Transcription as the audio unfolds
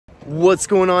What's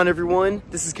going on, everyone?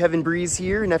 This is Kevin Breeze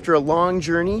here, and after a long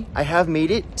journey, I have made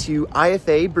it to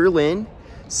IFA Berlin.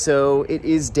 So it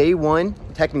is day one.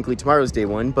 Technically tomorrow's day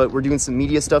one, but we're doing some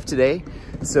media stuff today.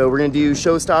 So we're gonna do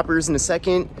showstoppers in a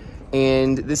second,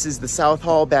 and this is the South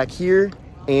Hall back here,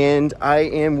 and I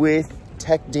am with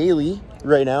Tech Daily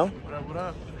right now. What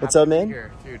up? What's up, man?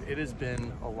 Dude, it has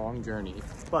been a long journey,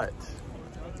 but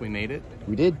we made it.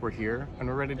 We did. We're here, and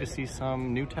we're ready to see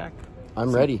some new tech.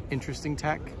 I'm ready. Interesting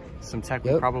tech. Some tech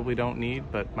we probably don't need,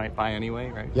 but might buy anyway,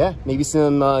 right? Yeah, maybe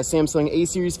some Samsung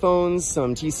A-series phones,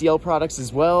 some TCL products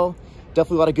as well.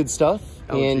 Definitely a lot of good stuff.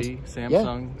 LG,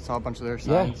 Samsung, saw a bunch of their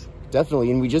signs. Yeah,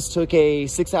 definitely. And we just took a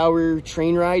 6-hour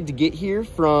train ride to get here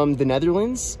from the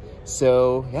Netherlands.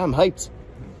 So yeah, I'm hyped.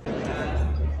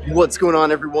 What's going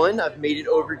on, everyone? I've made it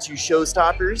over to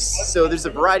Showstoppers. So there's a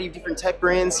variety of different tech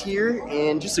brands here,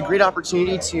 and just a great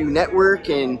opportunity to network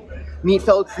and meet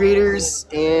fellow creators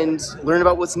and learn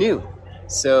about what's new.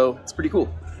 So it's pretty cool.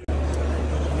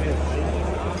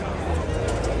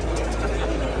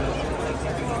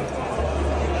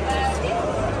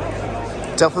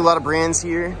 Definitely a lot of brands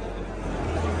here.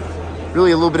 Really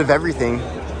a little bit of everything.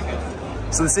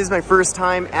 So this is my first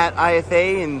time at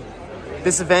IFA, and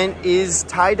this event is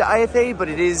tied to IFA, but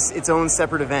it is its own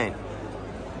separate event.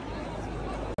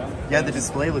 Yeah, the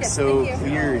display looks so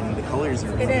clear and the colors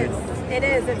are really good. It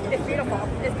is. It's beautiful.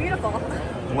 It's beautiful.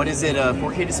 What is it, a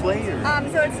 4K display? Or?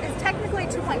 So it's technically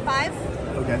 2.5.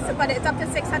 Okay. So, but it's up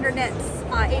to 600 nits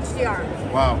HDR.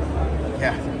 Wow.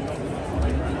 Yeah.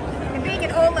 And being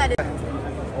an OLED. I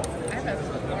have a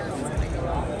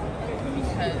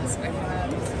because I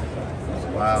have.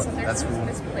 Wow, So that's cool.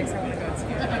 This place I want to go to.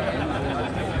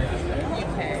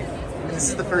 UK. This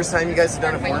is the first time you guys have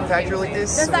done a form factor like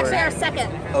this? This is actually our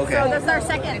second. Okay. So this is our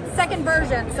second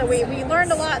version. So we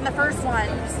learned a lot in the first one.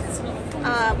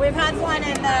 We've had one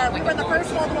we were the first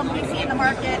foldable PC in the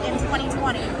market in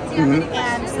 2020.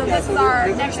 And so this is our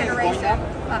next generation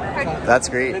of it. That's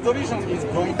great.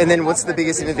 And then what's the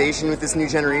biggest innovation with this new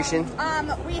generation?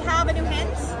 We have a new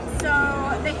hinge. So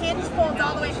the hinge folds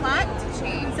all the way flat.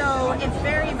 So it's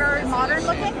very, very modern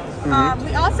looking.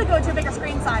 We also go to a bigger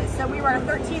screen size. So we were at a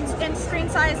 13-inch screen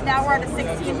size. Now we're at a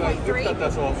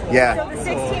 16.3. Yeah. So the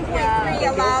 16.3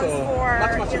 allows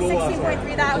for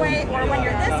 16.3 that way, or when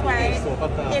you're this way,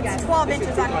 it's 12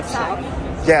 inches on each side.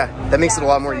 Yeah, that makes it a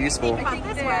lot more useful. You come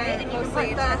this way, and you can put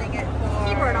the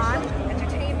keyboard on,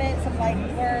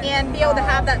 and be able to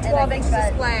have that 12-inch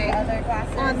display on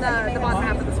the bottom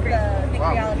half of the screen.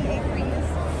 Wow.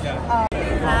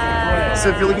 So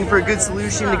if you're looking for a good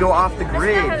solution to go off the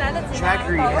grid,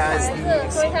 Chakri has the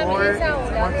Explorer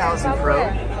 1000 Pro.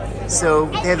 So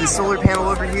they have the solar panel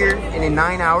over here, and in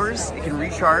 9 hours, it can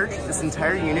recharge this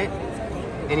entire unit.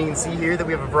 And you can see here that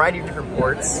we have a variety of different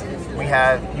ports. We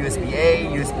have USB-A,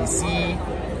 USB-C.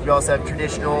 We also have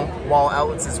traditional wall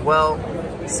outlets as well.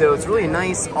 So it's really a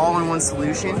nice all-in-one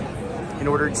solution in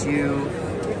order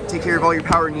to take care of all your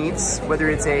power needs, whether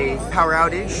it's a power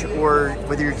outage or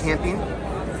whether you're camping.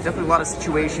 Definitely a lot of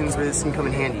situations where this can come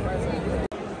in handy.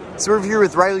 So we're here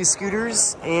with Riley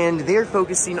Scooters, and they're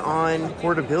focusing on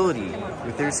portability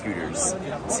with their scooters.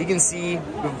 So you can see we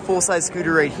have a full-size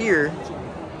scooter right here,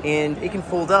 and it can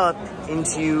fold up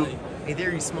into a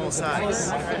very small size.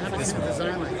 This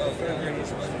one.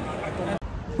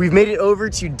 We've made it over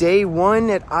to day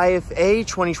one at IFA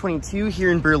 2022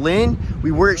 here in Berlin. We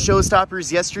were at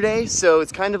Showstoppers yesterday, so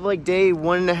it's kind of like day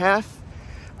 1.5.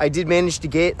 I did manage to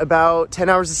get about 10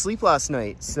 hours of sleep last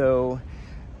night, so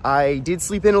I did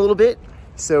sleep in a little bit.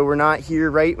 So we're not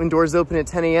here right when doors open at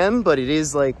 10 a.m., but it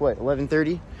is like, what,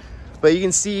 11:30? But you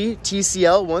can see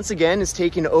TCL once again has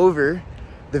taken over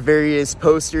the various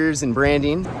posters and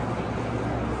branding.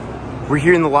 We're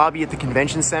here in the lobby at the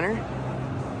convention center.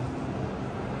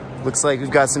 Looks like we've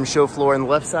got some show floor on the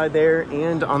left side there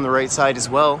and on the right side as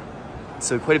well.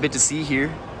 So quite a bit to see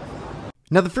here.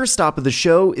 Now the first stop of the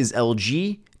show is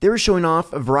LG. They were showing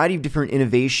off a variety of different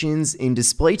innovations in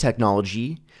display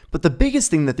technology, but the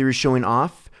biggest thing that they were showing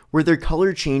off were their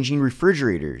color changing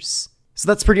refrigerators. So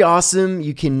that's pretty awesome.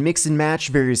 You can mix and match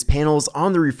various panels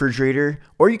on the refrigerator,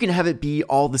 or you can have it be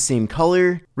all the same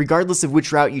color. Regardless of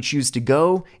which route you choose to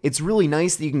go, it's really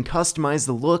nice that you can customize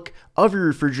the look of your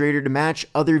refrigerator to match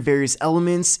other various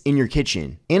elements in your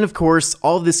kitchen. And of course,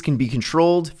 all of this can be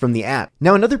controlled from the app.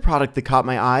 Now another product that caught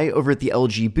my eye over at the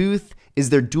LG booth is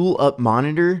their dual up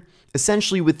monitor.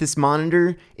 Essentially with this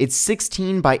monitor, it's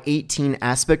 16 by 18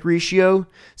 aspect ratio,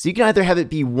 so you can either have it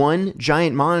be one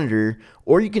giant monitor,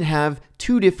 or you can have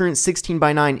two different 16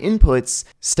 by 9 inputs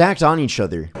stacked on each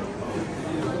other.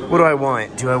 What do I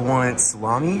want? Do I want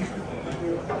salami?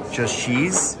 Just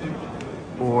cheese?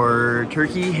 or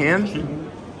turkey,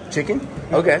 ham, chicken.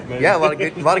 Okay, yeah, a lot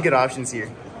of good options here.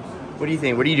 What do you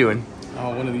think? What are you doing?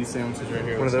 Oh, one of these sandwiches right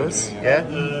here. One of those? Yeah.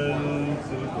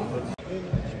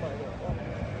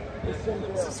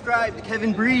 Subscribe to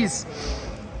Kevin Breeze.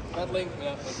 That link,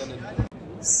 yeah.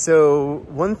 So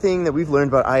one thing that we've learned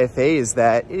about IFA is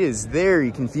that it is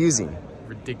very confusing.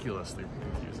 Ridiculously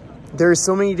confusing. There are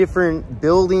so many different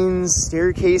buildings,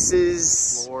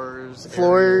 staircases,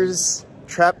 floors,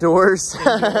 trapdoors,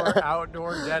 indoor,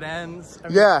 outdoor, dead ends. I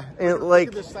mean, yeah, and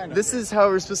like this is how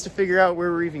we're supposed to figure out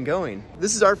where we're even going.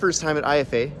 This is our first time at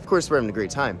IFA. Of course, we're having a great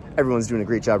time. Everyone's doing a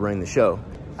great job running the show.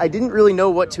 I didn't really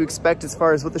know what to expect as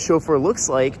far as what the show floor looks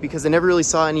like because I never really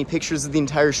saw any pictures of the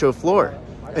entire show floor.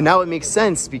 And now it makes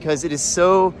sense because it is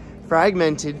so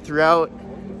fragmented throughout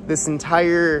this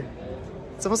entire,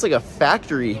 it's almost like a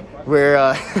factory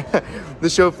where the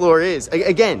show floor is.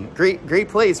 Again, great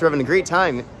place. We're having a great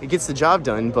time. It gets the job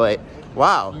done, but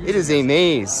wow, it is a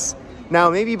maze. Now,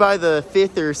 maybe by the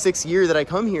 5th or 6th year that I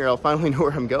come here, I'll finally know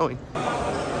where I'm going.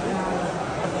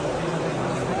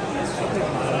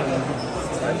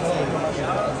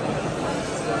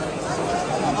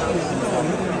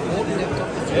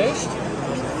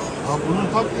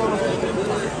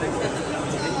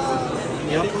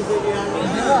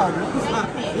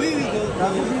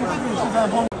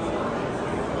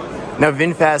 Now,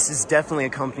 VinFast is definitely a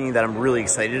company that I'm really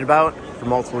excited about for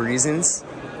multiple reasons.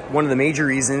 One of the major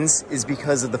reasons is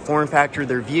because of the form factor of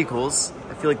their vehicles.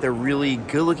 I feel like they're really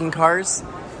good-looking cars.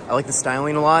 I like the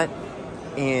styling a lot,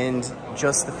 and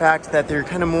just the fact that they're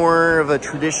kind of more of a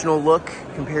traditional look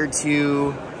compared to,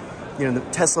 you know, the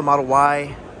Tesla Model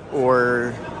Y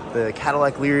or the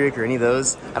Cadillac Lyriq or any of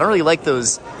those. I don't really like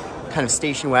those kind of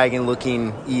station wagon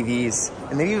looking EVs.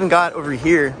 And they've even got over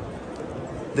here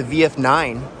the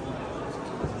VF9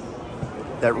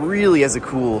 that really has a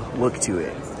cool look to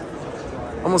it.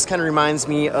 Almost kind of reminds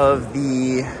me of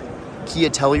the Kia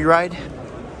Telluride,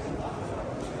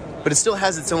 but it still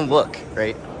has its own look,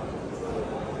 right?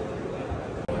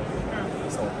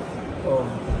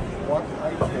 What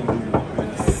I can do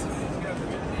is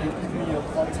you give me your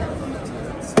contact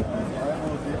details and I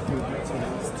will give you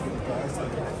details to the guys that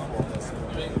are for this.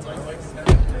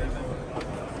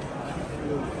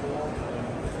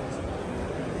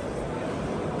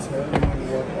 Tell me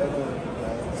whatever.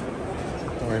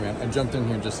 Don't worry, man. I jumped in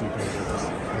here just so you can hear this.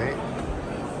 Right?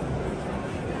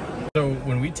 So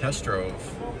when we test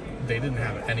drove, they didn't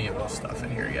have any of this stuff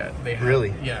in here yet. They had,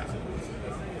 Really? Yeah.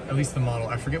 At least the model.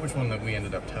 I forget which one that we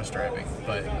ended up test driving,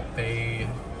 but they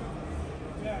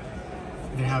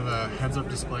have a heads-up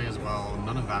display as well.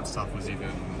 None of that stuff was even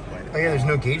like. Oh yeah, there's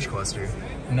no gauge cluster.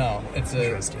 No, it's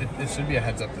Interesting. it should be a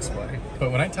heads-up display.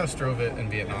 But when I test drove it in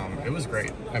Vietnam, it was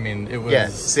great. I mean, it was. Yeah,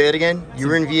 say it again. You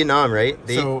were in Vietnam, right?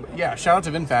 So yeah, shout out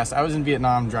to VinFast. I was in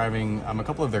Vietnam driving a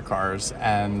couple of their cars,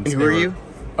 and who are you?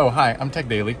 Oh, hi, I'm Tech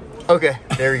Daily. Okay,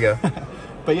 there we go.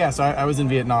 But yeah, so I was in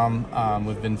Vietnam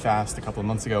with VinFast a couple of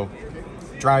months ago,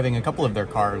 driving a couple of their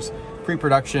cars,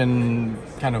 pre-production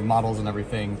kind of models and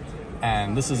everything.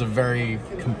 And this is a very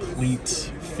complete,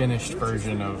 finished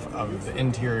version of the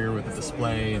interior with the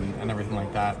display and everything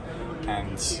like that.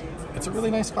 And it's a really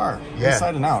nice car, Yeah.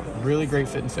 inside and out. Really great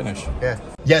fit and finish.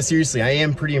 Yeah, seriously, I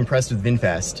am pretty impressed with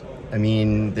VinFast. I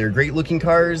mean, they're great looking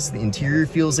cars. The interior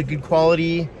feels like good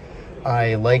quality.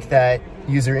 I like that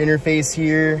user interface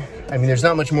here. I mean, there's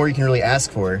not much more you can really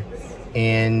ask for.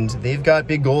 And they've got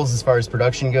big goals as far as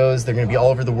production goes. They're going to be all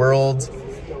over the world,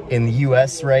 in the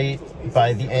US, right,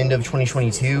 by the end of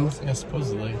 2022. Yeah,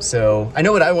 supposedly. So I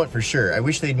know what I want for sure. I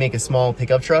wish they'd make a small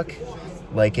pickup truck,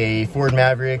 like a Ford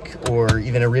Maverick or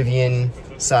even a Rivian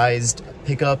sized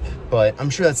pickup, but I'm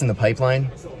sure that's in the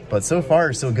pipeline. But so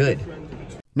far, so good.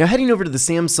 Now heading over to the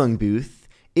Samsung booth,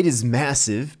 it is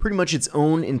massive, pretty much its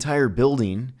own entire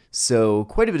building, so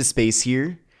quite a bit of space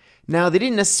here. Now, they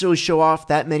didn't necessarily show off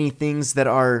that many things that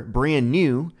are brand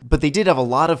new, but they did have a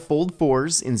lot of Fold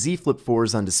 4s and Z Flip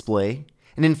 4s on display.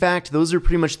 And in fact, those are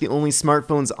pretty much the only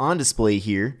smartphones on display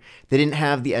here. They didn't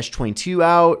have the S22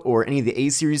 out or any of the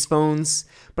A-series phones,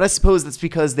 but I suppose that's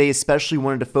because they especially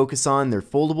wanted to focus on their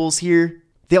foldables here.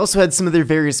 They also had some of their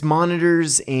various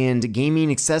monitors and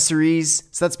gaming accessories,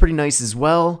 so that's pretty nice as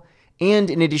well. And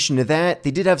in addition to that,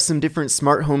 they did have some different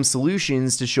smart home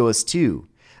solutions to show us too,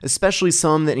 especially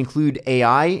some that include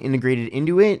AI integrated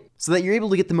into it, so that you're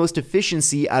able to get the most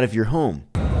efficiency out of your home.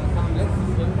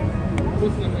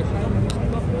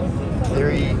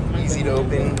 Very easy to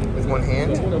open with one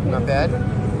hand, not bad.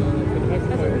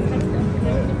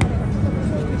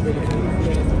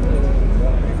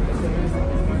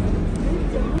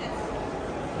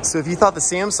 So if you thought the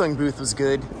Samsung booth was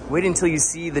good, wait until you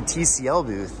see the TCL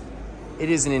booth. it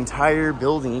is an entire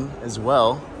building as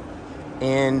well.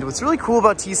 And what's really cool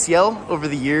about TCL over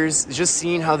the years is just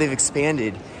seeing how they've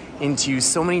expanded into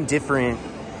so many different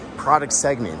product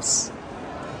segments.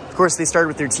 Of course, they started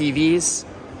with their TVs,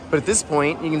 but at this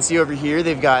point, you can see over here,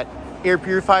 they've got air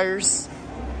purifiers,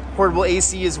 portable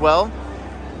AC as well.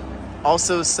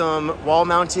 Also some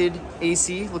wall-mounted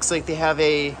AC. Looks like they have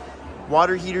a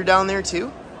water heater down there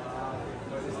too.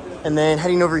 And then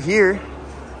heading over here,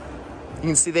 you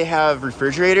can see they have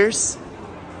refrigerators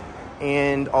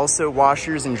and also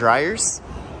washers and dryers.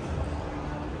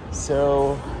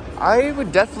 So I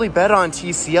would definitely bet on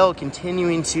TCL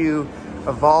continuing to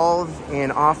evolve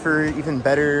and offer even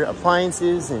better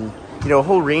appliances and, you know, a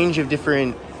whole range of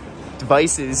different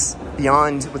devices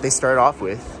beyond what they started off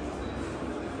with.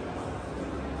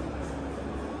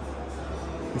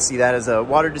 You can see that as a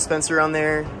water dispenser on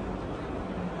there.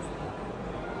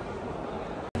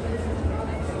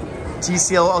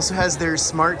 TCL also has their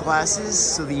smart glasses,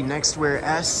 so the Nextwear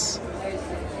S.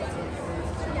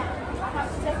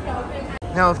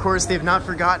 Now, of course, they've not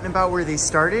forgotten about where they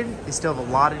started. They still have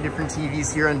a lot of different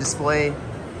TVs here on display.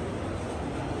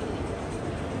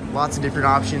 Lots of different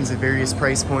options at various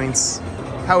price points.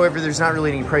 However, there's not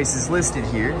really any prices listed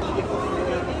here.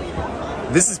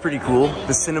 This is pretty cool.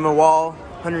 The Cinema Wall,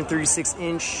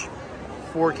 136-inch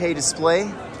 4K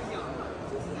display.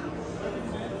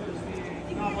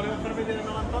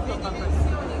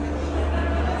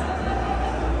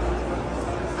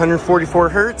 144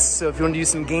 hertz, so if you want to do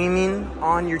some gaming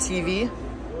on your TV,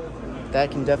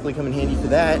 that can definitely come in handy for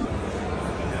that.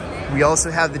 We also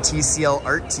have the TCL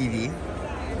Art TV.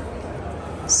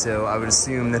 So I would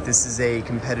assume that this is a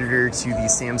competitor to the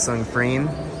Samsung Frame,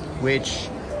 which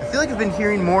I feel like I've been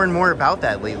hearing more and more about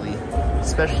that lately,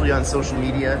 especially on social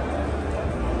media.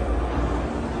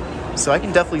 So I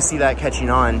can definitely see that catching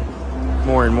on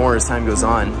more and more as time goes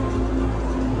on.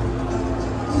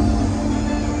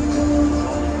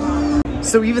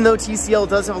 So even though TCL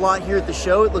does have a lot here at the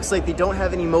show, it looks like they don't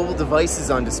have any mobile devices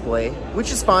on display, which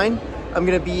is fine. I'm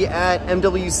gonna be at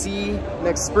MWC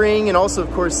next spring and also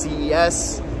of course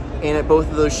CES. And at both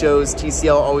of those shows,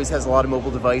 TCL always has a lot of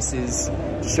mobile devices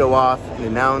to show off and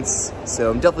announce. So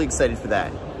I'm definitely excited for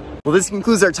that. Well, this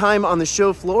concludes our time on the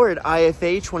show floor at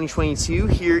IFA 2022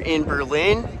 here in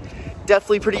Berlin.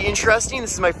 Definitely pretty interesting.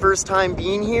 This is my first time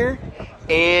being here.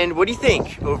 And what do you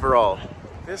think overall?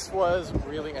 This was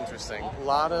really interesting. A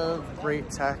lot of great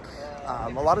tech,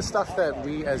 a lot of stuff that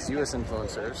we as US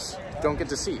influencers don't get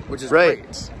to see, which is great.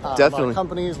 Definitely. A lot of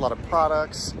companies, a lot of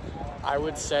products. I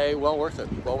would say well worth it.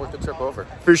 Well worth the trip over.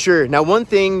 For sure. Now, one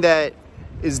thing that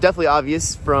is definitely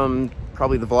obvious from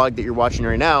probably the vlog that you're watching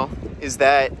right now is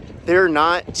that there are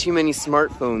not too many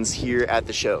smartphones here at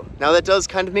the show. Now, that does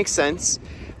kind of make sense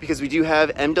because we do have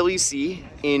MWC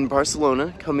in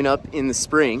Barcelona coming up in the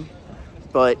spring.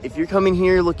 But if you're coming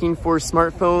here looking for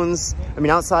smartphones, I mean,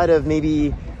 outside of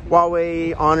maybe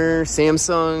Huawei, Honor,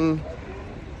 Samsung,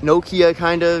 Nokia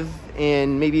kind of,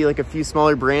 and maybe like a few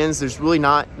smaller brands, there's really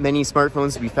not many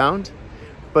smartphones to be found.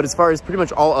 But as far as pretty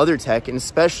much all other tech, and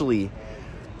especially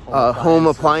home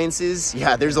appliances,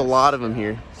 yeah, there's a lot of them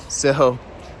here. So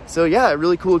yeah, a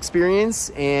really cool experience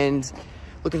and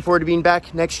looking forward to being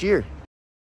back next year.